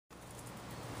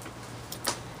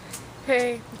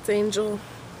Hey, it's Angel.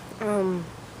 Um,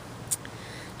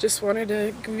 just wanted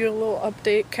to give you a little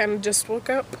update. Kind of just woke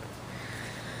up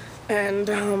and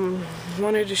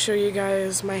wanted to show you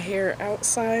guys my hair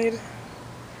outside.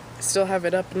 I still have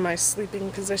it up in my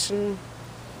sleeping position.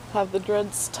 Have the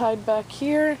dreads tied back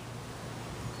here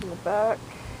in the back.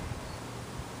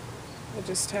 I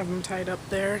just have them tied up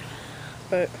there,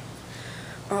 but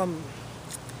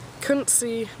couldn't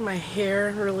see my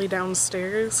hair really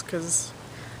downstairs because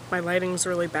my lighting's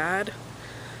really bad.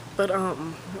 But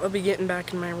I'll be getting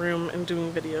back in my room and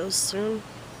doing videos soon.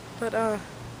 But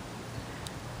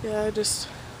yeah, I just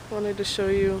wanted to show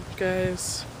you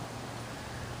guys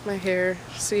my hair.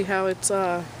 See how it's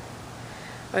I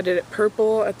did it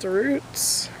purple at the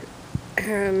roots,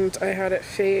 and I had it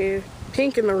fade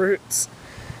pink in the roots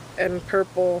and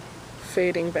purple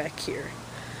fading back here.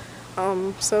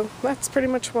 So that's pretty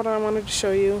much what I wanted to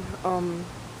show you.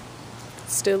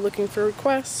 Still looking for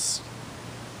requests.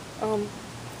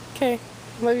 Okay,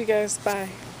 love you guys, bye.